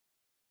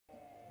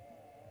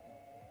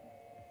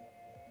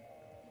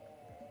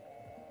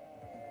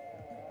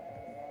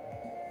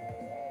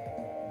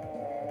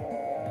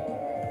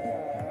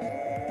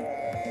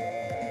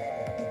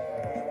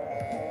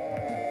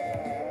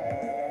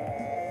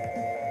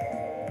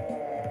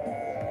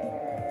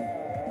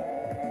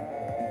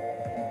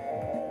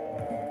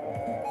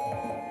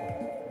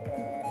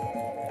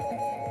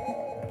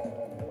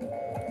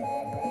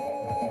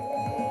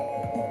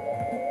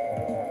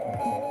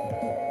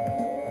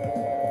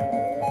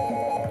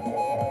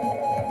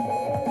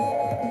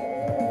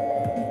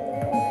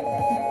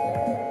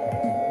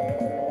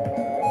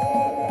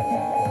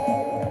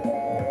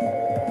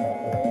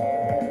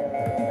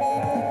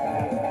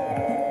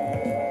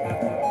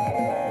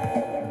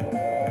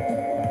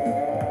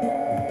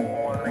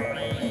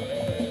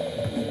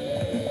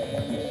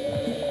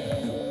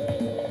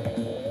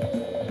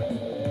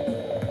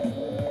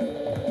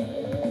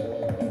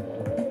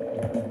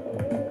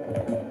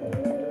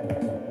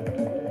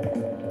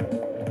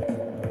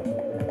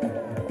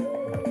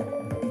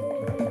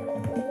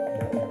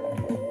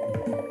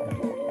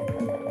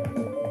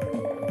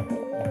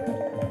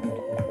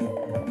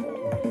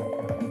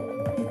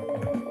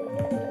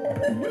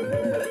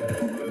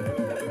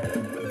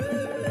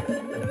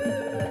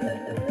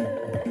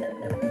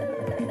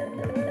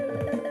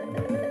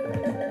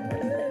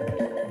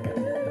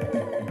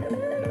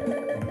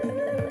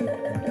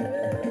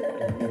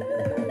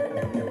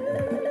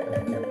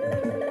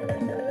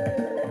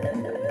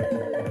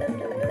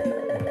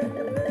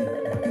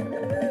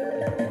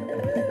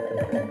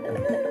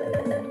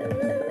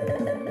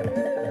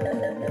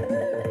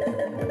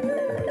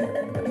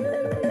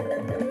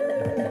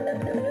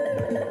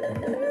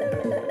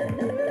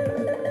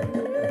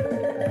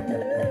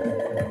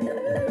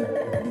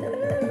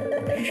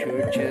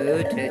সূর্য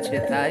উঠেছে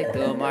তাই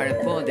তোমার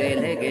পোঁদে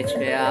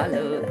লেগেছে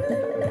আলো,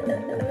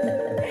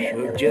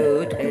 সূর্য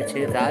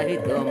উঠেছে তাই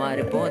তোমার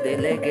পোঁদে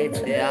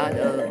লেগেছে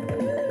আলো।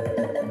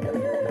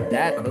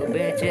 দেখো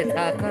বেঁচে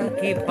থাকা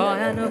কি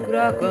ভয়ানক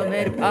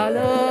রকমের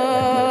ভালো,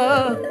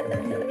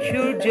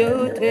 সূর্য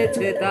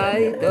উঠেছে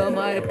তাই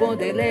তোমার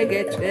পোঁদে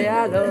লেগেছে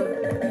আলো।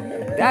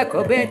 দেখো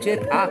বেঁচে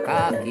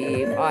থাকা কি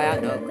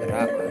ভয়ানক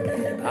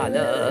রকমের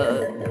ভালো,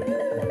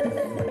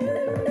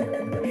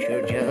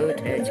 সূর্য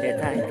উঠেছে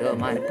তাই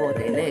তোমার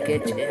পোঁদে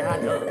লেগেছে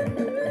আলো।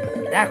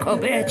 দেখো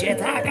বেঁচে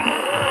থাকা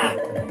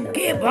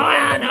কি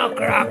ভয়ানক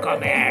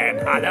রকমের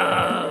ভালো,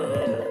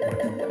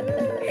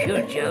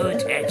 সূর্য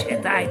উঠেছে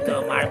তাই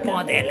তোমার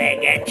পোঁদে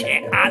লেগেছে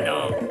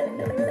আলো।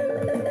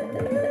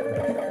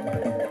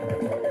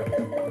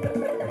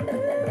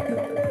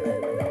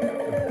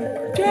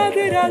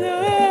 চাঁদের আলো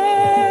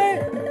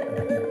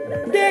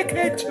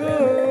দেখেছো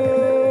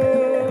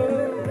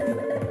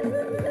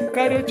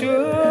কারো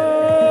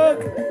চোখ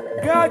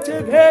গাছে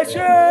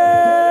ভেসে,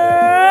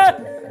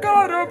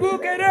 কারো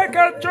বুকে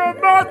রেখেছ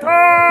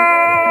মাথা,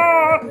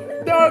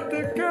 দাঁত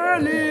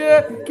কেলিয়ে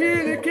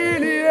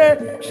কিলিয়ে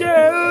সে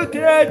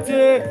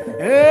উঠেছে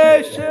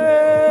এসে।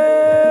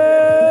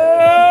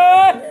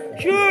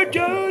 সূর্য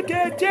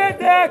উঠেছে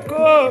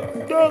দেখো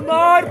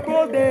তোমার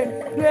পোঁদে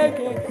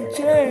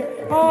লেগেছে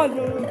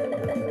আলো।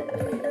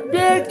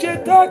 বেঁচে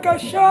থাকা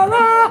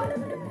শালা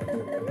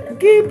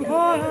কি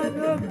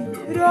ভয়ানক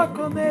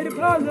রকমের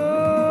ভালো।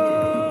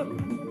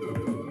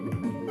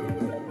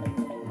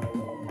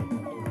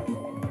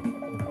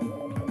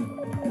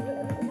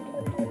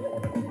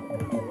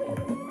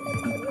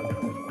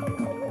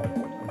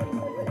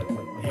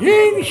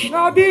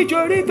 হিংসা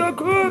বিজড়িত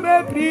ঘুমে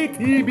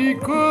পৃথিবী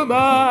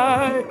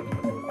ঘুমায়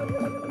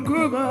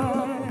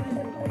ঘুমায়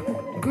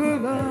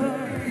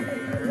ঘুমায়,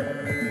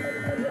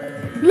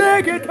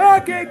 লেগে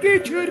থাকে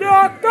কিছু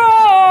রক্ত,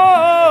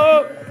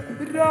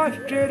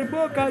 রাষ্ট্রের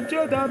বোকা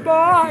চোদা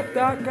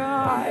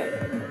বাতাকায়।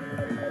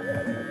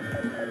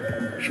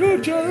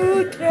 সূর্য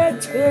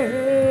উঠেছে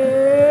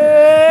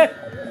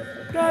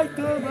তাই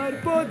তোমার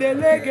পোঁদে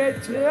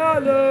লেগেছে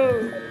আলো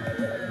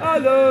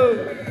আলো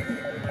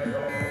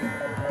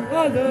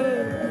আলো।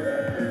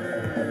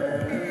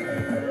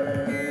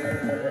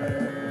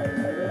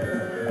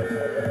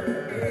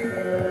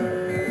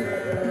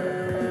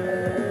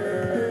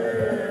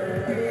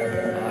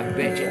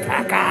 বেঁচে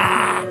থাকা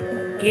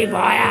কি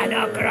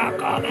ভয়ানক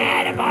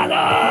রকমের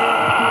ভালো,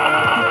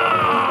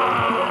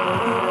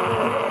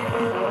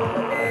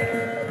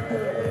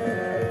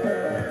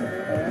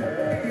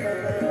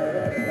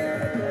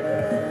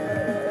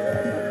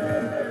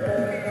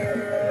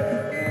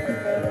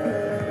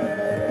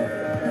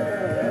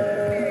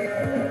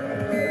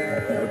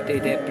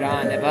 ফুর্তিতে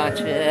প্রাণ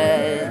বাঁচে,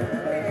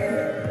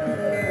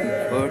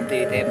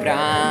 ফুর্তিতে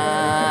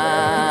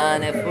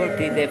প্রাণ,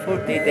 ফুর্তিতে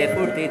ফুর্তিতে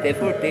ফুর্তিতে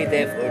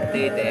ফুর্তিতে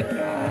ফুর্তিতে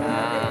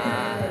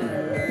প্রাণ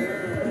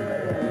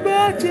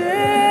বাঁচে।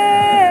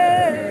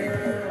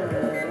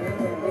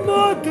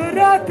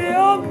 মধ্যরাতে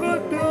অঙ্গ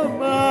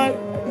তোমার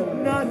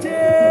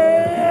নাচে,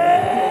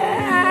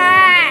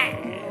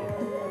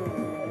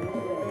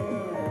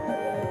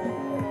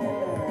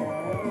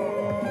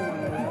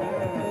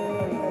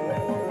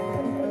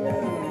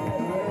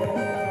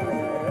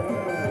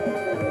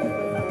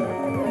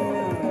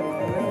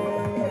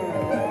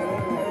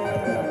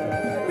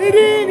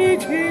 রিনি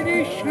ঝিনি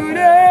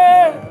সুরে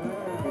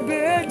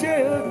বেজে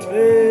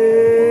ওঠে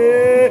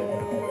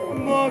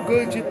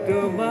মগজ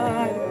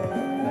তোমার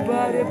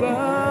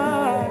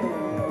বারবার।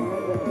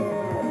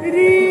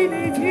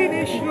 রিনি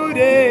ঝিনি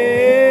সুরে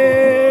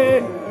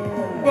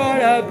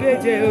বড়া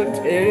বেজে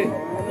ওঠে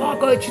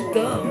মগজ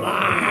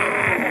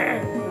তোমার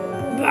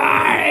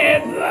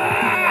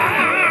বারবার।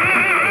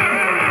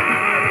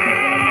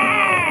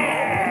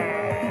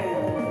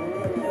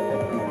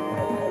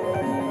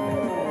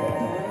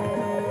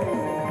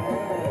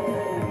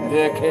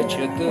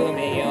 দেখেছো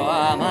তুমিও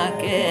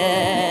আমাকে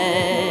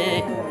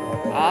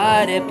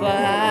আর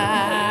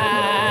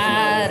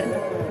পার,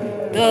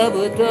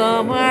 তবু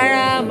তোমার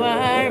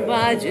আমার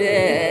মাঝে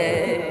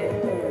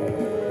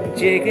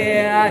জেগে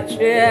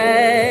আছে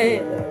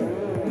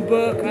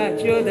বোকা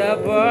চোদা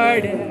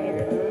বর্ডার।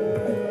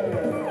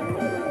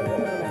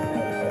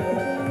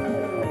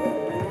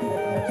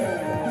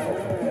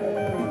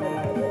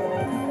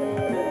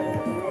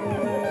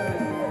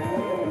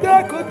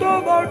 দেখো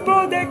তোমার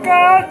পোঁদে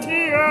কাছি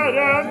আর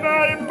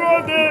আমার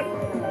পোঁদে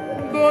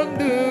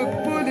বন্দুক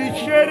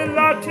পুলিশের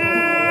লাঠি,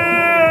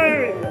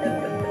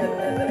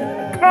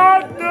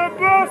 খাদ্য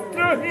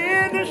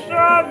বস্ত্রহীন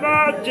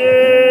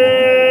সমাজে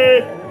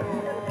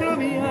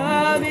তুমি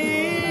আমি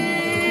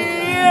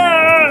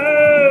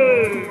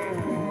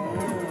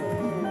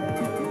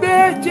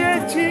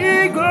বেঁচেছি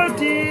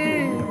ঘটি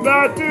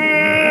বাতি।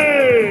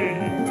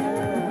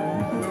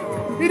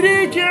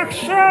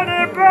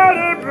 রিজেকশনে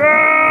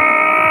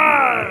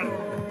বারবার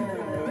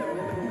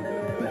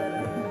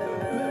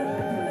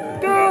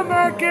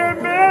তোমাকে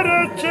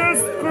মেরেছে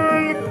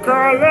school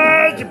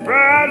college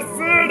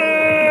varsity,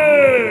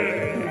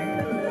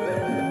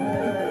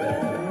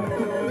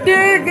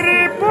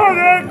 Digri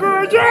pole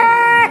guja,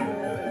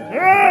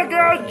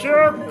 ega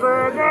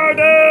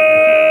chokomade,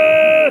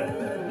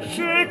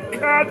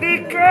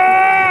 shikadika.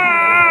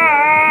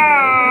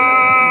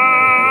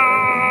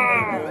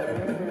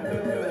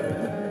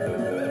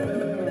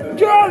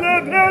 Jole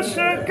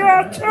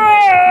bleshekate,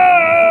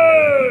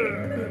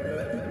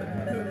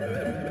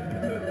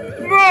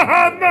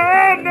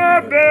 Mahamana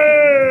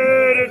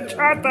ber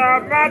chata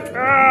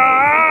mata.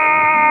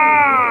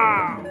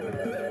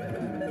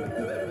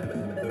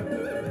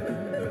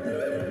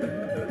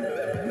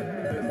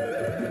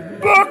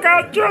 Boca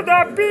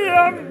ciuda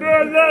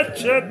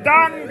biembeleche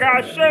danga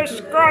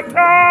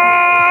sheshkota,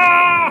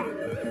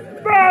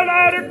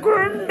 balar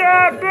gunda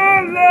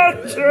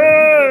beleche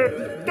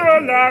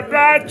dola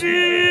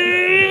baji,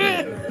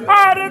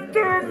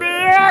 artumi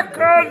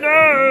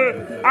akone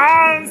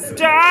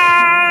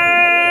Einstein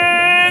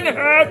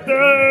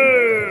hete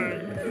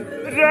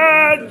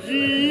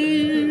raji.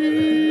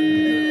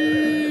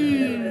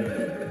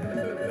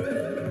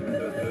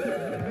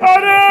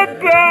 Are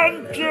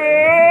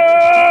banchot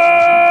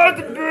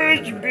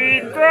buj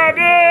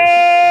bikabe,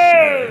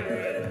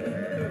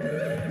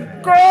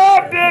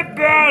 kobe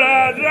bara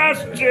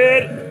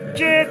rashcher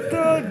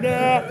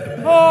chetona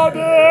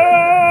habe.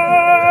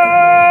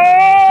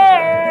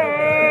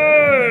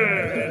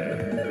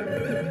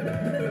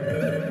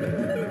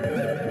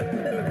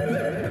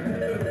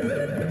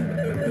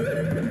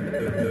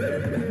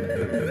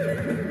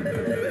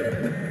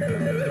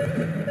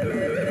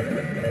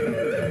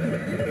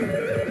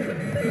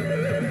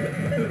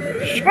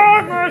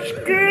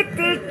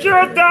 সংস্কৃতি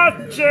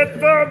চোদাচ্ছে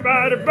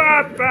তোমার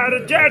বাপার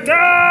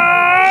জেঠা,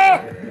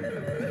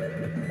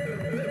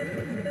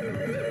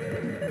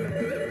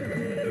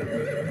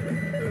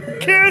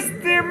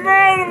 খিস্তি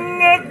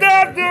মারলে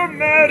দাদু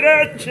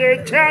মেরেছে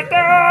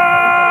ঝাঁটা।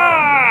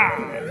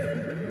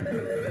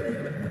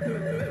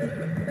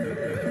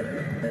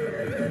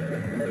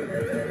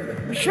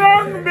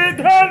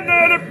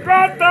 সংবিধানের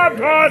পাতা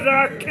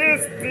ভরা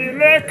খিস্তি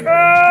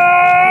লেখা,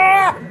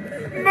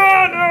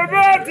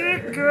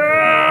 মানবাধিকার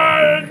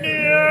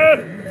নিয়ে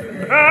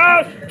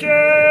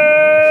ভাসছে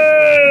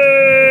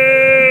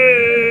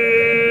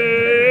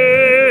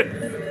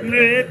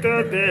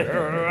মৃতদেহ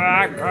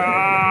আঁকা।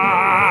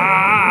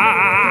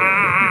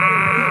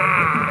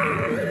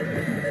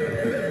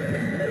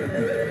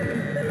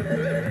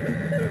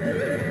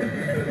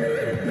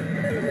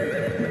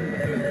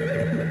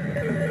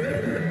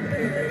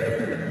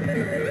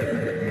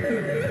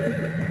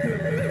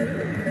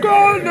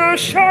 কোন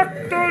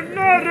শক্ত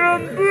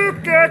নরম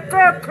বুকে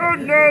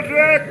কখনো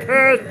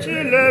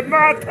রেখেছিলে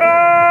মাথা,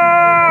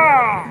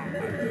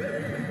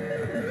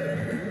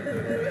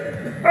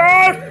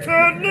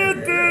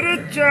 অর্থনীতির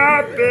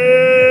চাপে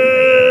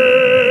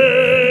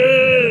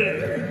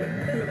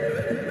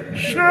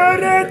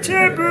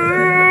সরেছে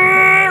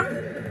বুক,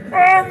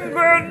 অঙ্গ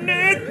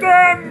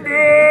নিতম্ব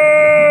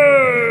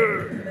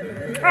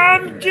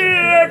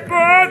খামচিয়ে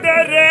পদে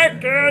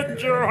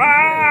রেখেছ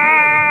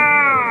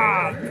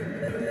হাত।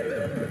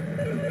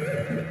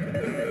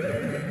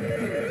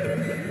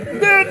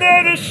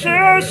 দিনের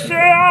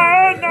শেষে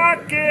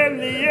আয়নাকে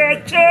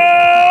নিয়েছে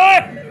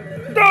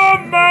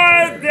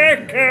তোমায়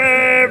দেখে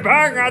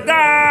ভাঙা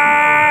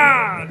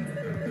দাঁত।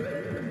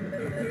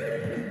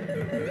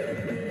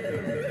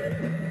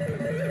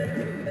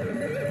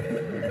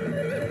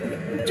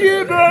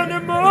 জীবন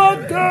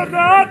মধ্য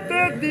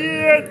রাতে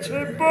দিয়েছে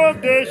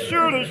বোধে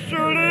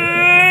সুরসুরি,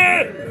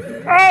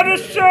 আর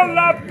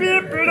শোলা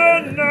পিঁপড়ে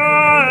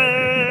নয়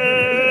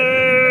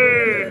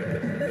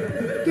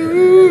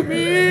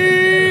তুমি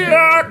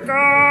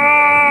একা।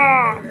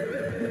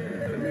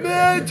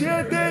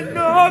 মেঝেতে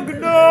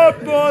নগ্ন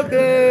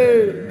পদে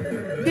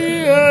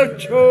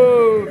দিয়েছ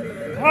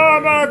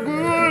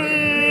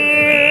হামাগুড়ি,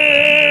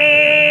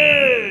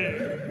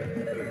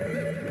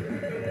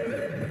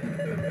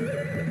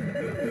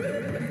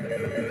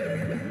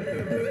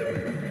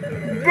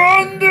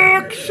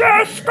 বন্দুক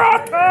শেষ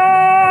কথা,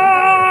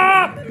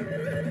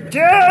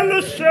 জেল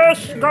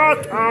শেষ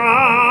কথা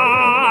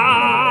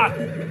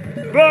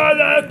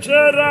বলেছে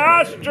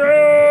রাষ্ট্র,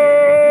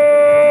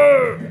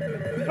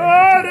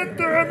 আর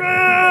তুমি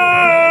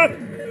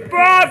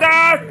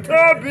পদার্থ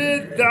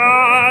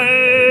বিদ্যায়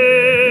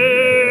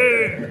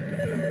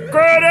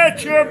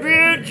করেছ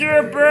বীজ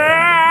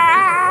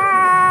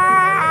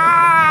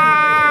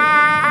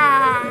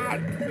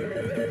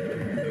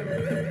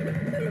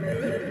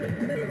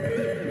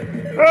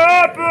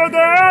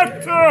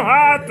পদার্থ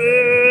হাতে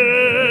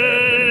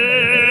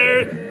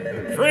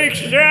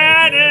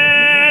ফ্রিকশনে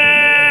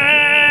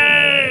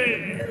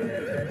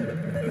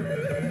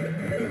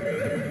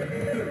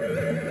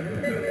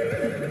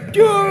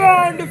to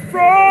and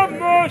from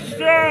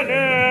motion.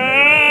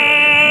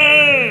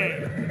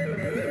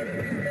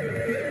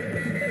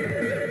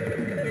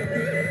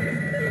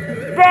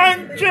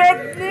 Bunch of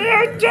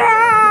Newton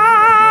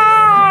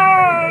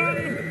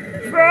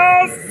for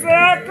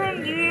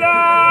second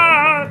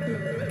love,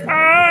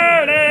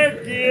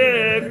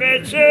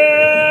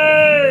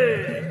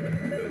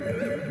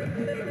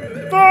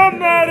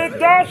 তোমার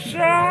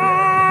দশা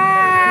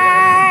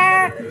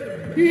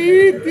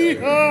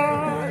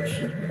ইতিহাস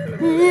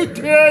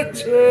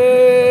উঠেছে।